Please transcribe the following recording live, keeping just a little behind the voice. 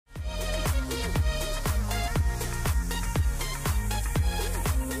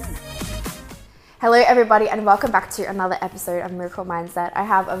Hello everybody and welcome back to another episode of Miracle Mindset. I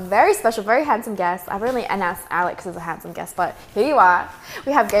have a very special, very handsome guest. I've only announced Alex as a handsome guest, but here you are.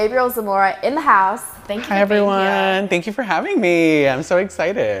 We have Gabriel Zamora in the house. Thank you Hi everyone. Thank you for having me. I'm so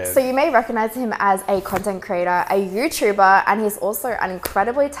excited. So you may recognize him as a content creator, a YouTuber, and he's also an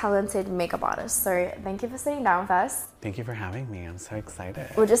incredibly talented makeup artist. So thank you for sitting down with us. Thank you for having me. I'm so excited.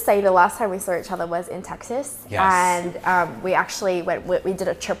 We'll just say the last time we saw each other was in Texas. Yes. And we actually we did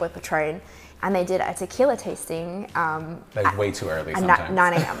a trip with Patron. And they did a tequila tasting. Like way too early sometimes.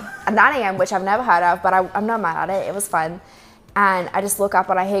 9 a.m. At 9 a.m., which I've never heard of, but I'm not mad at it. It was fun. And I just look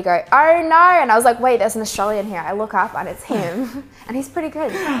up and I hear go, oh no. And I was like, wait, there's an Australian here. I look up and it's him. And he's pretty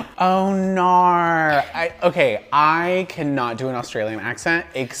good. Oh, no. I cannot do an Australian accent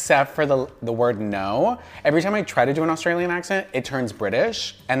except for the word no. Every time I try to do an Australian accent, it turns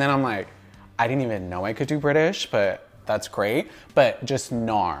British. And then I'm like, I didn't even know I could do British, but that's great. But just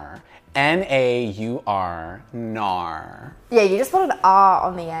nar. N-A-U-R, nar. Yeah, you just put an R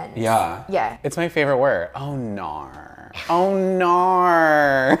on the end. Yeah. Yeah. It's my favorite word. Oh, nar. Oh,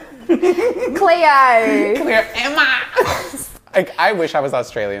 nar. Cleo. Clear, Emma. Like, I wish I was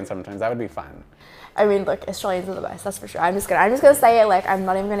Australian sometimes. That would be fun. I mean, look, Australians are the best, that's for sure. I'm just gonna say it, like, I'm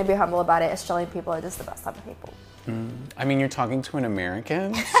not even gonna be humble about it. Australian people are just the best type of people. I mean, you're talking to an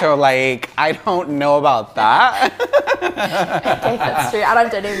American, so like, I don't know about that. Okay, that's true. And I'm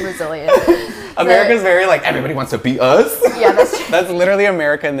dating Brazilian. America's very like, everybody wants to be us. Yeah, that's true. That's literally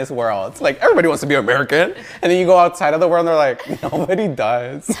America in this world. It's like, everybody wants to be American. And then you go outside of the world and they're like, nobody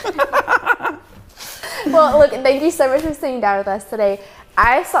does. Well, look, thank you so much for sitting down with us today.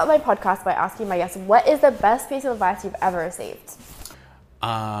 I start my podcast by asking my guests, what is the best piece of advice you've ever received?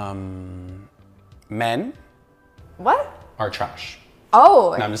 Men What? are trash.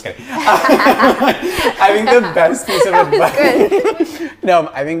 Oh. No, I'm just kidding. I think the best piece of advice. No,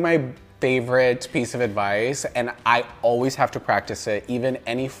 I think my favorite piece of advice, and I always have to practice it, even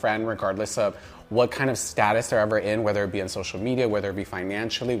any friend, regardless of what kind of status they're ever in, whether it be on social media, whether it be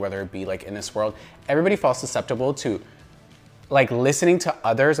financially, whether it be like in this world, everybody falls susceptible to like listening to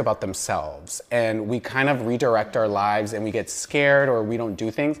others about themselves, and we kind of redirect our lives and we get scared or we don't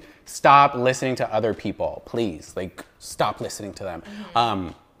do things. Stop listening to other people, please. Like, stop listening to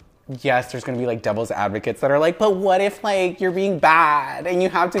them. Yes, there's gonna be like devil's advocates that are like, but what if like you're being bad and you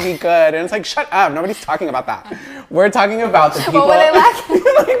have to be good? And it's like, shut up, nobody's talking about that. We're talking about the people. What were they like?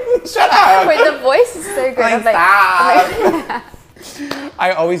 Like, shut up. Wait, the voice is so good. Like, stop.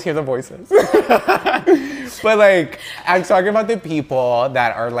 I always hear the voices. But like, I'm talking about the people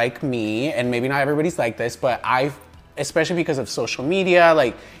that are like me, and maybe not everybody's like this, but especially because of social media,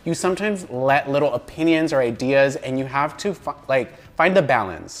 like you sometimes let little opinions or ideas and you have to find the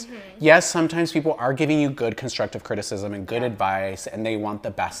balance. Yes, sometimes people are giving you good constructive criticism and good advice and they want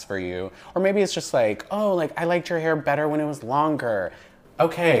the best for you. Or maybe it's just like, oh, like I liked your hair better when it was longer.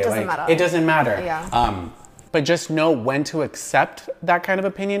 Okay, it doesn't matter. It doesn't matter. Yeah. But just know when to accept that kind of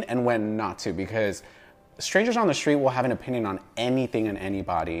opinion and when not to, because strangers on the street will have an opinion on anything and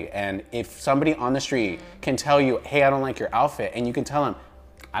anybody. And if somebody on the street can tell you, hey, I don't like your outfit, and you can tell them,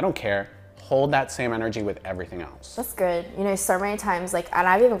 I don't care, hold that same energy with everything else. That's good. You know, so many times, like, and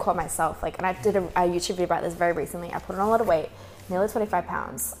I've even caught myself, like, and I did a YouTube video about this very recently. I put on a lot of weight, nearly 25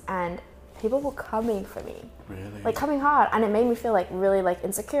 pounds, and people were coming for me. Really? Like, coming hard. And it made me feel, like, really, like,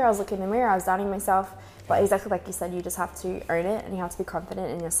 insecure. I was looking in the mirror, I was doubting myself. But exactly like you said, you just have to own it and you have to be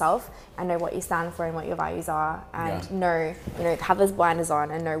confident in yourself and know what you stand for and what your values are and know, have those blinders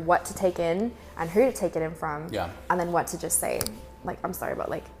on and know what to take in and who to take it in from. Yeah. And then what to just say, like, I'm sorry, but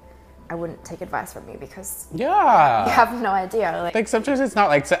like, I wouldn't take advice from you because you Yeah. have no idea. Like sometimes it's not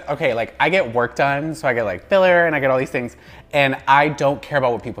like, okay, like I get work done, so I get like filler and I get all these things. And I don't care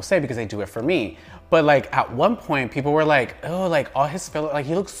about what people say because they do it for me. But like at one point people were like, oh, like all his filler, like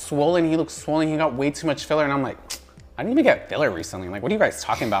he looks swollen, he got way too much filler. And I'm like, I didn't even get filler recently. Like, what are you guys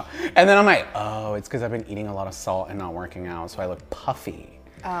talking about? And then I'm like, oh, it's because I've been eating a lot of salt and not working out. So I look puffy.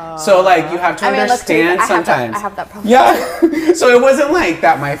 Oh. So like you have to understand look, sometimes. I have that problem. Yeah. So it wasn't like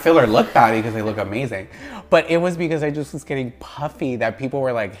that my filler looked bad because they look amazing. But it was because I just was getting puffy that people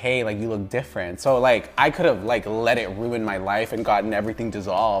were like, hey, like you look different. So like I could have like let it ruin my life and gotten everything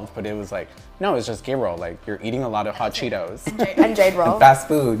dissolved. But it was like, no, it's just Gabriel. Like you're eating a lot of hot Cheetos. And Jade roll. Fast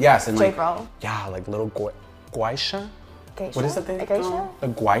food, yes. And Jade like, roll. Yeah, like little guaisha. Geisha? What is the thing? A geisha? The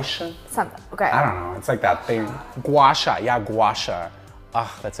guaisha? Something. Okay. I don't know. It's like that thing. Guasha. Yeah, guasha.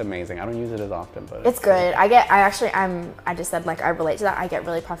 Ah, that's amazing. I don't use it as often, but it's good. I just said like I relate to that. I get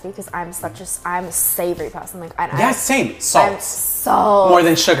really puffy because I'm a savory person. Like, same. Salt. Salt. More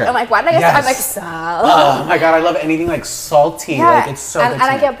than sugar. I'm like, why did I get I'm like salt? Oh my god, I love anything like salty. Yeah. Like it's so good. And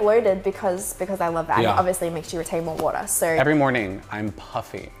I get bloated because I love that. Yeah. And obviously it makes you retain more water. So every morning I'm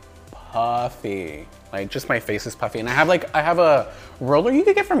puffy. Like just my face is puffy, and I have a roller you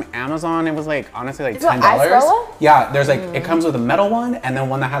could get from Amazon. It was like honestly like $10. Ice roller? Yeah, there's like it comes with a metal one and then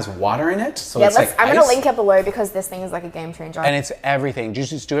one that has water in it. So it's like I'm gonna link it below because this thing is like a game changer. And it's everything. You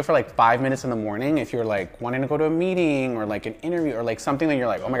just do it for like 5 minutes in the morning if you're like wanting to go to a meeting or like an interview or like something that you're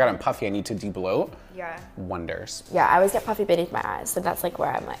like, oh my god, I'm puffy, I need to de-bloat. Yeah. Wonders. Yeah, I always get puffy beneath my eyes, so that's like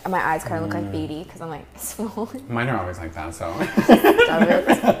where I'm like my eyes kind of look like beady because I'm like small. Mine are always like that, so.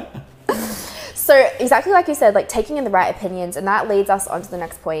 So exactly like you said, like taking in the right opinions, and that leads us on to the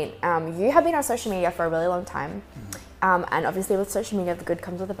next point. You have been on social media for a really long time. And obviously with social media, the good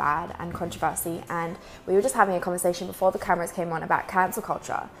comes with the bad and controversy. And we were just having a conversation before the cameras came on about cancel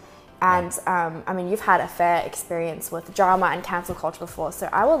culture. And I mean, you've had a fair experience with drama and cancel culture before. So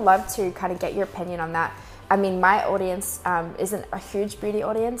I would love to kind of get your opinion on that. I mean, my audience isn't a huge beauty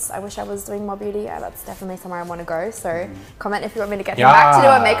audience. I wish I was doing more beauty. That's definitely somewhere I want to go. So comment if you want me to get him back to do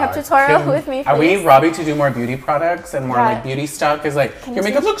a makeup tutorial with me, please. Are we Robbie to do more beauty products and more like beauty stuff? Because like your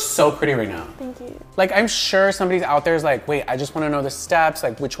makeup looks so pretty right now. Thank you. Like I'm sure somebody's out there is like, wait, I just want to know the steps.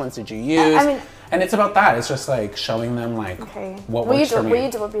 Like which ones did you use? I mean, and it's about that. It's just like showing them like what works for me. Will you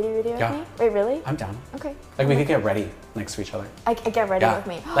do a beauty video with me? Wait, really? I'm down. Okay. Like we could get ready next to each other. I get ready with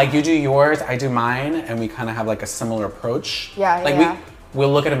me. Like you do yours, I do mine, and we kind of have like a similar approach.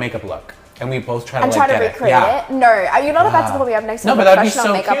 We'll look at a makeup look, and we both try to recreate it. No, you're not about to put me up next to a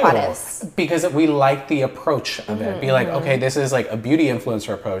professional makeup artist. Because we like the approach of it. Be like, okay, this is like a beauty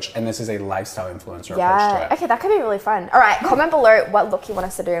influencer approach, and this is a lifestyle influencer approach to it. Okay, that could be really fun. All right, comment below what look you want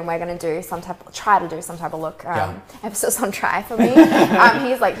us to do, and we're gonna do try to do some type of look. Emphasis on try for me.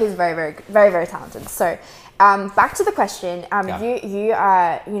 He's very, very, very, very talented. So. Back to the question. You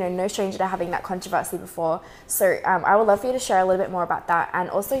are, no stranger to having that controversy before. So I would love for you to share a little bit more about that,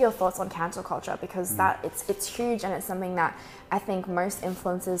 and also your thoughts on cancel culture, because it's huge, and it's something that I think most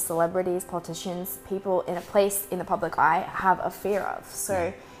influencers, celebrities, politicians, people in a place in the public eye have a fear of.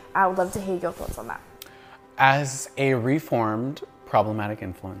 So I would love to hear your thoughts on that. As a reformed problematic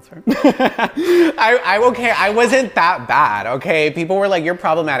influencer. I wasn't that bad, okay? People were like, you're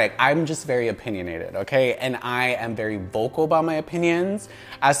problematic. I'm just very opinionated, okay? And I am very vocal about my opinions,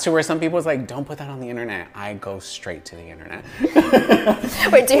 as to where some people was like, don't put that on the internet. I go straight to the internet.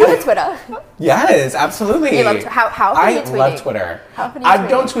 Wait, do you have a Twitter? Yes, absolutely. You love how often are you tweeting? I love Twitter. How often are you tweeting? I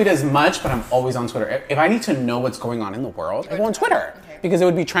don't tweet as much, but I'm always on Twitter. If I need to know what's going on in the world, I go on Twitter because it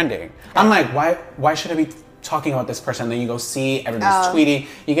would be trending. Okay. I'm like, why should I be talking about this person? Then you go see everybody's tweeting.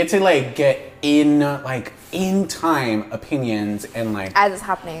 You get to like get in time opinions and like as it's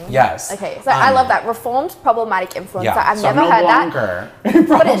happening. Yes. Okay. So I love that reformed problematic influencer. Yeah, I've so never heard that.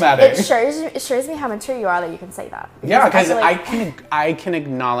 Problematic. But it shows me how mature you are that you can say that. Yeah, because I can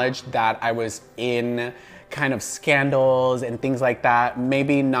acknowledge that I was in kind of scandals and things like that.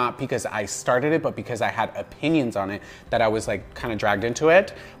 Maybe not because I started it, but because I had opinions on it that I was like kind of dragged into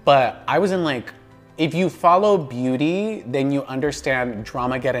it. But I was in like, if you follow beauty, then you understand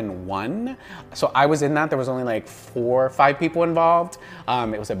Dramageddon 1. So I was in that. There was only like 4 or 5 people involved.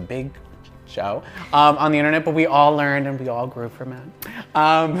 It was a big show on the internet, but we all learned and we all grew from it.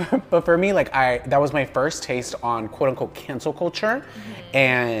 But for me, that was my first taste on quote unquote cancel culture. Mm-hmm.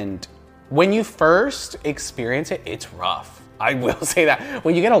 And when you first experience it, it's rough. I will say that.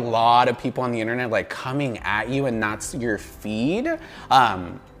 When you get a lot of people on the internet like coming at you and that's your feed,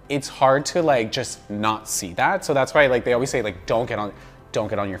 it's hard to like just not see that. So that's why like they always say like don't get on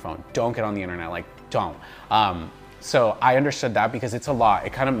your phone, don't get on the internet, like don't. So I understood that because it's a lot.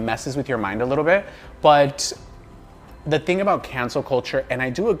 It kind of messes with your mind a little bit. But the thing about cancel culture, and I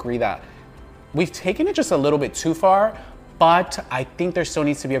do agree that we've taken it just a little bit too far, but I think there still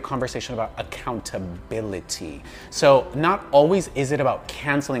needs to be a conversation about accountability. So not always is it about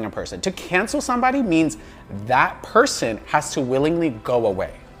canceling a person. To cancel somebody means that person has to willingly go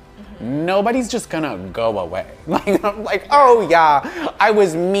away. Nobody's just gonna go away. Like, oh yeah, I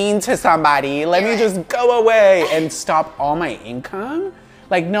was mean to somebody. Let me just go away and stop all my income.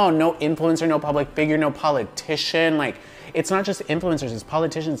 Like, no influencer, no public figure, no politician. Like, it's not just influencers, it's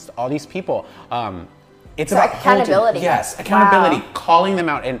politicians, all these people. It's about accountability. Yes, accountability, wow. Calling them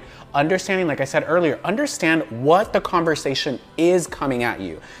out and understanding, like I said earlier, understand what the conversation is coming at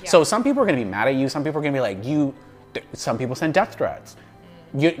you. Yeah. So some people are gonna be mad at you. Some people are gonna be like, some people send death threats.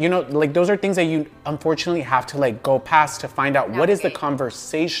 you know, like those are things that you unfortunately have to like go past to find out what is the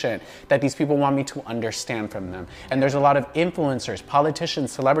conversation that these people want me to understand from them. And there's a lot of influencers,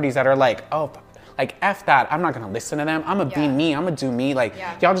 politicians, celebrities that are like, oh, like F that, I'm not gonna listen to them. I'm gonna be me, I'm gonna do me. Like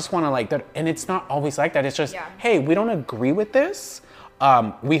y'all just wanna like that. And it's not always like that. It's just, hey, we don't agree with this.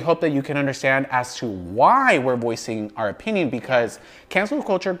 We hope that you can understand as to why we're voicing our opinion, because cancel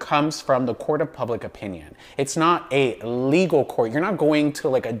culture comes from the court of public opinion. It's not a legal court. You're not going to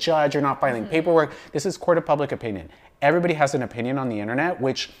like a judge. You're not filing paperwork. This is court of public opinion. Everybody has an opinion on the internet,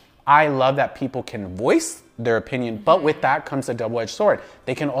 which I love that people can voice their opinion, but with that comes a double-edged sword.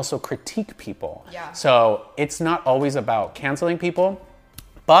 They can also critique people. So it's not always about canceling people,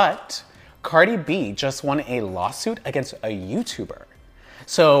 but Cardi B just won a lawsuit against a YouTuber.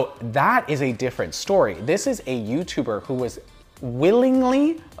 So that is a different story. This is a YouTuber who was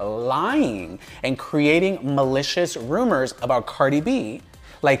willingly lying and creating malicious rumors about Cardi B,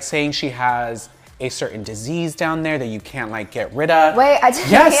 like saying she has a certain disease down there that you can't like get rid of. Wait, I didn't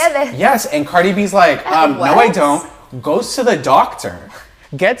hear this. Yes, and Cardi B's like, no I don't. Goes to the doctor,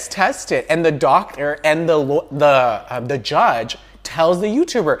 gets tested, and the doctor and the judge tells the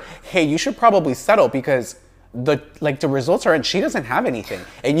YouTuber, hey, you should probably settle because the results are in, she doesn't have anything.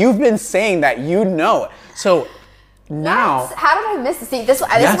 And you've been saying that you know. So now, how did I miss this? See, this is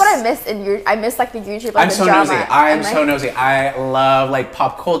what I missed I missed like the YouTube. Like, I'm so nosy. I'm so nosy. I love like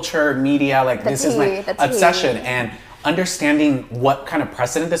pop culture, media. Like this is my obsession, and understanding what kind of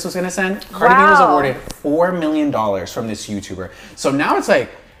precedent this was going to send. Cardi B was awarded $4 million from this YouTuber. So now it's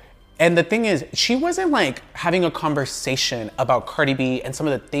like, and the thing is, she wasn't like having a conversation about Cardi B and some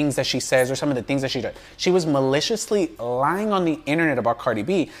of the things that she says or some of the things that she does. She was maliciously lying on the internet about Cardi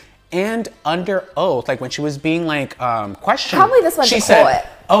B. And under oath, like when she was being like questioned, probably this one she said,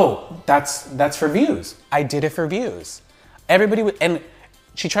 "Oh, that's for views. I did it for views." Everybody would, and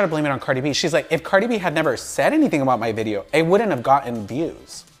she tried to blame it on Cardi B. She's like, if Cardi B had never said anything about my video, it wouldn't have gotten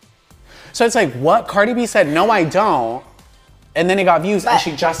views. So it's like, what? Cardi B said, "No, I don't," and then it got views, and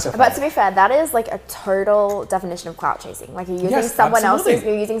she justified. But to be fair, that is like a total definition of clout chasing. Like you're using someone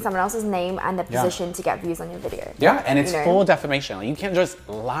else's name and their position to get views on your video. Yeah, and it's full defamation. Like, you can't just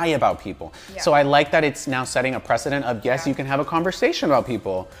lie about people. So I like that it's now setting a precedent of you can have a conversation about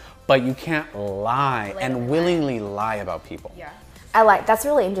people, but you can't lie and willingly lie about people. That's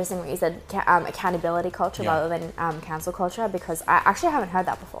really interesting what you said, accountability culture rather than cancel culture, because I actually haven't heard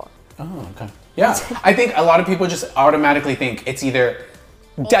that before. Oh, okay. Yeah. I think a lot of people just automatically think it's either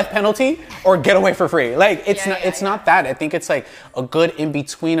death penalty or get away for free. Like it's not that. I think it's like a good in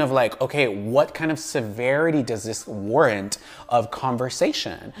between of like, okay, what kind of severity does this warrant of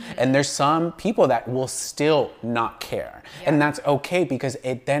conversation? And there's some people that will still not care. And that's okay, because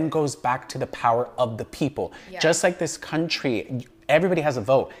it then goes back to the power of the people. Just like this country, everybody has a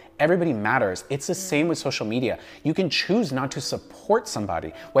vote. Everybody matters. It's the same with social media. You can choose not to support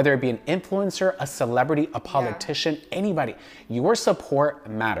somebody, whether it be an influencer, a celebrity, a politician, anybody. Your support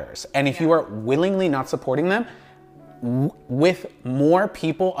matters. And if you are willingly not supporting them, with more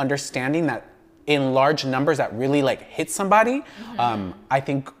people understanding that in large numbers that really like hit somebody, I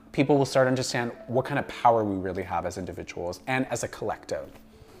think people will start to understand what kind of power we really have as individuals and as a collective.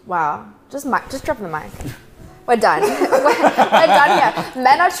 Wow. Just drop the mic. We're done. We're done here.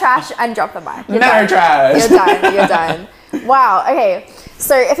 Men are trash, and drop the mic. Men are trash. You're done. Wow. Okay.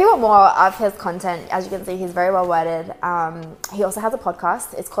 So if you want more of his content, as you can see, he's very well worded. He also has a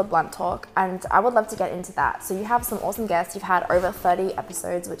podcast. It's called Blunt Talk, and I would love to get into that. So you have some awesome guests. You've had over 30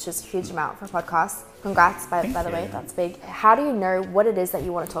 episodes, which is a huge amount for a podcast. Congrats, by the way. That's big. How do you know what it is that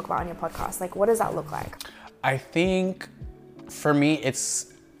you want to talk about on your podcast? Like, what does that look like? I think for me, it's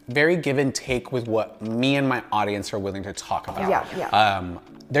very give and take with what me and my audience are willing to talk about.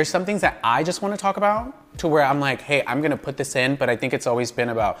 There's some things that I just want to talk about to where I'm like, hey, I'm going to put this in, but I think it's always been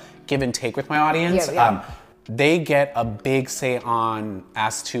about give and take with my audience. They get a big say on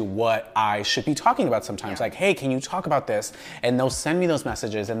as to what I should be talking about sometimes. Like, hey, can you talk about this? And they'll send me those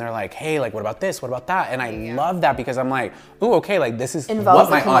messages and they're like, hey, like, what about this? What about that? And I love that, because I'm like, ooh, okay, like this is what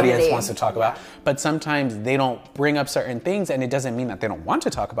my audience wants to talk about. But sometimes they don't bring up certain things, and it doesn't mean that they don't want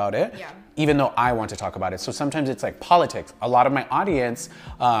to talk about it, even though I want to talk about it. So sometimes it's like politics. A lot of my audience,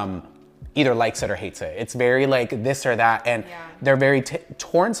 either likes it or hates it. It's very like this or that, and they're very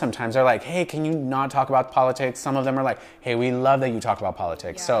torn sometimes. They're like, hey, can you not talk about politics? Some of them are like, hey, we love that you talk about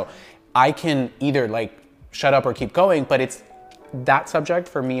politics. So I can either like shut up or keep going, but it's that subject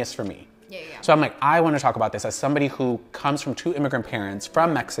for me is for me. So I'm like, I want to talk about this as somebody who comes from 2 immigrant parents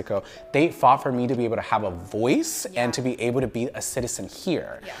from Mexico. They fought for me to be able to have a voice and to be able to be a citizen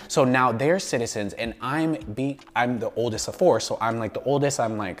here. So now they're citizens, and I'm the oldest of 4, so I'm like the oldest.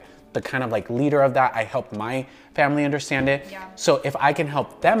 I'm like the kind of like leader of that. I help my family understand it. So if I can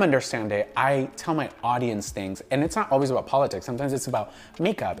help them understand it, I tell my audience things. And it's not always about politics. Sometimes it's about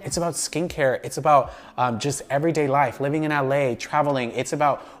makeup. It's about skincare. It's about just everyday life, living in LA, traveling. It's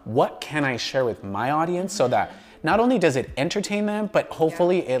about what can I share with my audience so that not only does it entertain them, but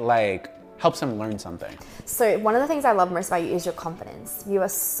hopefully it like helps them learn something. So one of the things I love most about you is your confidence. You are,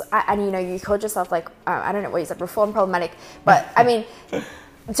 and you know, you called yourself like, I don't know what you said, reform problematic, but I mean,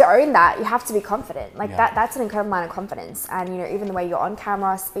 to own that, you have to be confident. Like that's an incredible amount of confidence. And you know, even the way you're on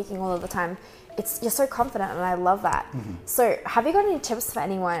camera, speaking all of the time, you're so confident, and I love that. So have you got any tips for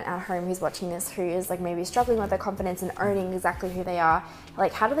anyone at home who's watching this, who is like maybe struggling with their confidence and owning exactly who they are?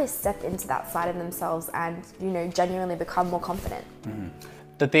 Like, how do they step into that side of themselves and, you know, genuinely become more confident?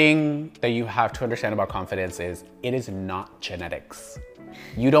 The thing that you have to understand about confidence is it is not genetics.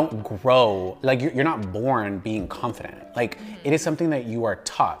 You don't grow, like you're not born being confident. Like it is something that you are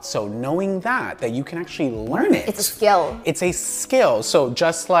taught. So knowing that you can actually learn it. It's a skill. It's a skill. So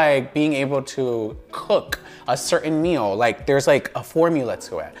just like being able to cook a certain meal, like there's like a formula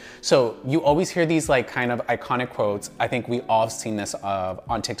to it. So you always hear these like kind of iconic quotes. I think we all have seen this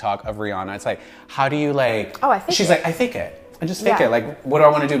on TikTok of Rihanna. It's like, how do you like, I fake she's it. like, I fake it. I just fake it. Like, what do I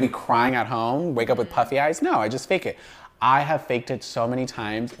want to do? Be crying at home? Wake up with puffy eyes? No, I just fake it. I have faked it so many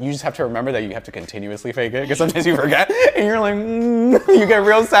times. You just have to remember that you have to continuously fake it because sometimes you forget and you're like, you get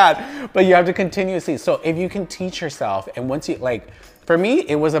real sad. But you have to continuously. So if you can teach yourself, and once you like, for me,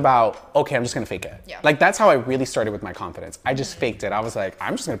 it was about, okay, I'm just gonna fake it. Like that's how I really started with my confidence. I just faked it. I was like,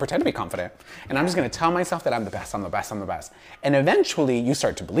 I'm just gonna pretend to be confident. And I'm just gonna tell myself that I'm the best, I'm the best, I'm the best. And eventually you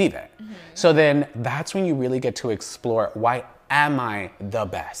start to believe it. So then that's when you really get to explore, why am I the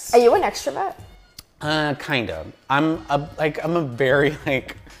best? Are you an extrovert? Kind of. I'm a very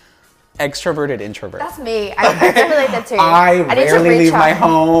like extroverted introvert. That's me. I definitely like that too. I rarely leave my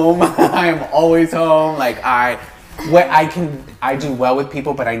home. I'm always home. Like I do well with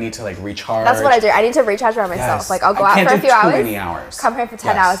people, but I need to like recharge. That's what I do. I need to recharge by myself. Like I'll go out for a few hours. Many hours. Come home for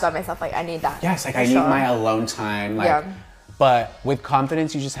 10 hours by myself. Like I need that. Yes, like I need my alone time. Like, but with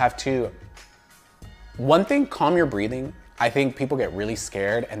confidence, you just have to. One thing, calm your breathing. I think people get really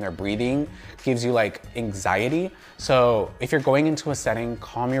scared and their breathing gives you like anxiety. So if you're going into a setting,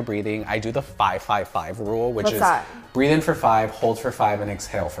 calm your breathing. I do the 5-5-5 rule, which is breathe in for 5, hold for 5, and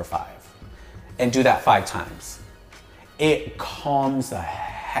exhale for 5. And do that 5 times. It calms the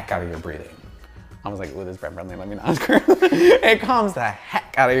heck out of your breathing. I was like, ooh, this is brand friendly, let me not ask her. It calms the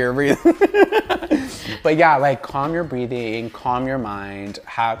heck out of your breathing. But yeah, like calm your breathing, calm your mind,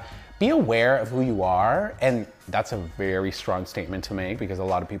 be aware of who you are. And that's a very strong statement to make because a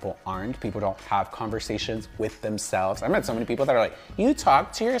lot of people aren't. People don't have conversations with themselves. I met so many people that are like, you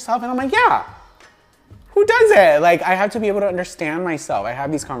talk to yourself? And I'm like, yeah. Who does it? Like, I have to be able to understand myself. I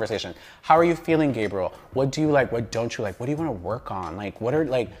have these conversations. How are you feeling, Gabriel? What do you like? What don't you like? What do you want to work on? Like,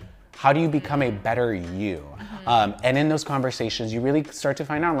 how do you become a better you? And in those conversations, you really start to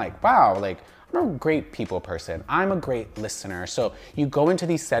find out like, wow, like, I'm a great people person. I'm a great listener. So you go into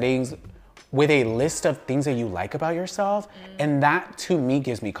these settings with a list of things that you like about yourself. And that to me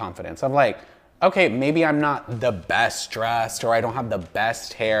gives me confidence of like, okay, maybe I'm not the best dressed or I don't have the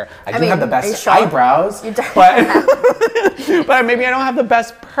best hair. I do have the best eyebrows, but maybe I don't have the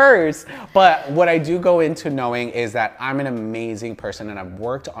best purse. But what I do go into knowing is that I'm an amazing person and I've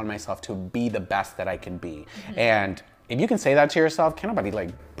worked on myself to be the best that I can be. And if you can say that to yourself, can nobody like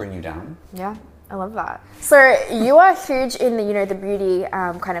bring you down? Yeah, I love that. So you are huge in the, the beauty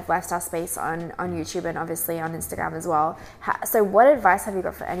kind of lifestyle space on YouTube and obviously on Instagram as well. So what advice have you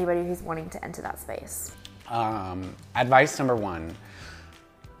got for anybody who's wanting to enter that space? Advice number 1,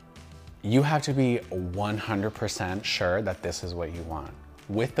 you have to be 100% sure that this is what you want,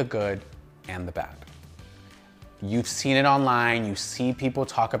 with the good and the bad. You've seen it online, you see people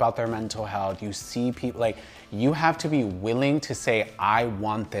talk about their mental health, you see people like, you have to be willing to say, I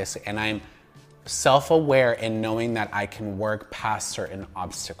want this, and I'm self-aware in knowing that I can work past certain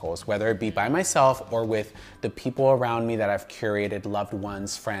obstacles, whether it be by myself or with the people around me that I've curated, loved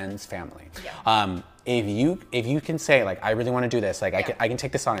ones, friends, family. If you can say like, I really want to do this, like I can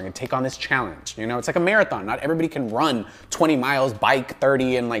take this on, I can take on this challenge. It's like a marathon. Not everybody can run 20 miles, bike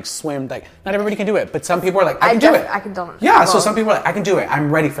 30, and like swim. Like not everybody can do it, but some people are like, I can do it. I can do it. Yeah. So some people are like, I can do it. I'm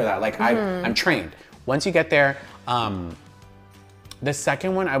ready for that. Like I'm trained. Once you get there, the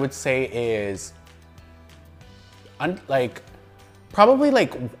second one I would say is probably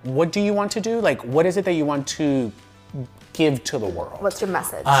like, what do you want to do? Like, what is it that you want to give to the world? What's your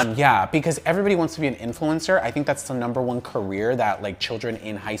message? Yeah, because everybody wants to be an influencer. I think that's the #1 career that like children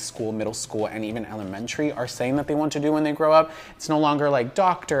in high school, middle school, and even elementary are saying that they want to do when they grow up. It's no longer like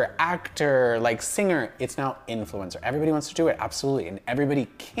doctor, actor, like singer. It's now influencer. Everybody wants to do it, absolutely, and everybody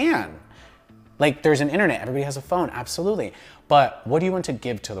can. Like, there's an internet, everybody has a phone, absolutely. But what do you want to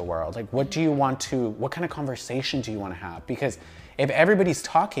give to the world? Like, what kind of conversation do you want to have? Because if everybody's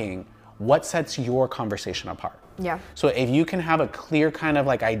talking, what sets your conversation apart? Yeah. So if you can have a clear kind of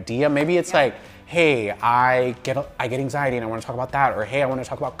like idea, maybe it's like, hey, I get anxiety and I want to talk about that. Or hey, I want to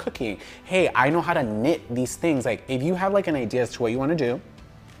talk about cooking. Hey, I know how to knit these things. Like, if you have like an idea as to what you want to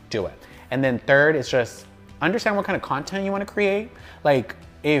do it. And then third is just understand what kind of content you want to create. Like,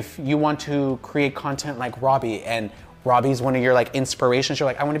 if you want to create content like Robbie, and Robbie's one of your like inspirations, you're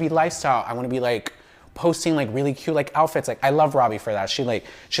like, I want to be lifestyle. I want to be like posting like really cute like outfits. Like, I love Robbie for that. She's like,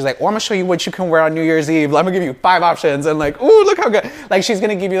 oh, I'm gonna show you what you can wear on New Year's Eve. I'm gonna give you 5 options, and like, ooh, look how good. Like, she's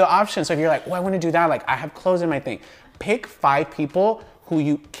gonna give you the options. So if you're like, oh, I want to do that, like I have clothes in my thing. Pick 5 people who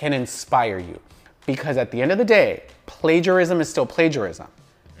you can inspire you, because at the end of the day, plagiarism is still plagiarism.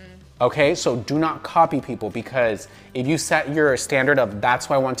 Okay, so do not copy people, because if you set your standard of that's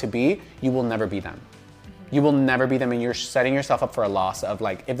who I want to be, you will never be them. You will never be them, and you're setting yourself up for a loss of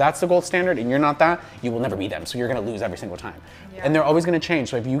like, if that's the gold standard and you're not that, you will never be them. So you're gonna lose every single time. Yeah. And they're always gonna change.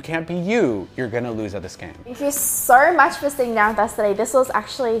 So if you can't be you, you're gonna lose at this game. Thank you so much for sitting down with us today. This was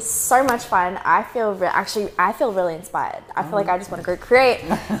actually so much fun. I feel really inspired. I feel like I just want to go create.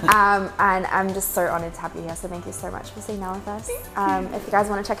 And I'm just so honored to have you here. So thank you so much for sitting down with us. If you guys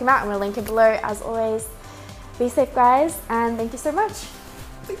want to check him out, I'm gonna link it below as always. Be safe, guys, and thank you so much.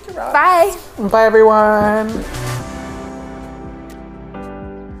 Thank you, Rob. Bye. Bye, everyone.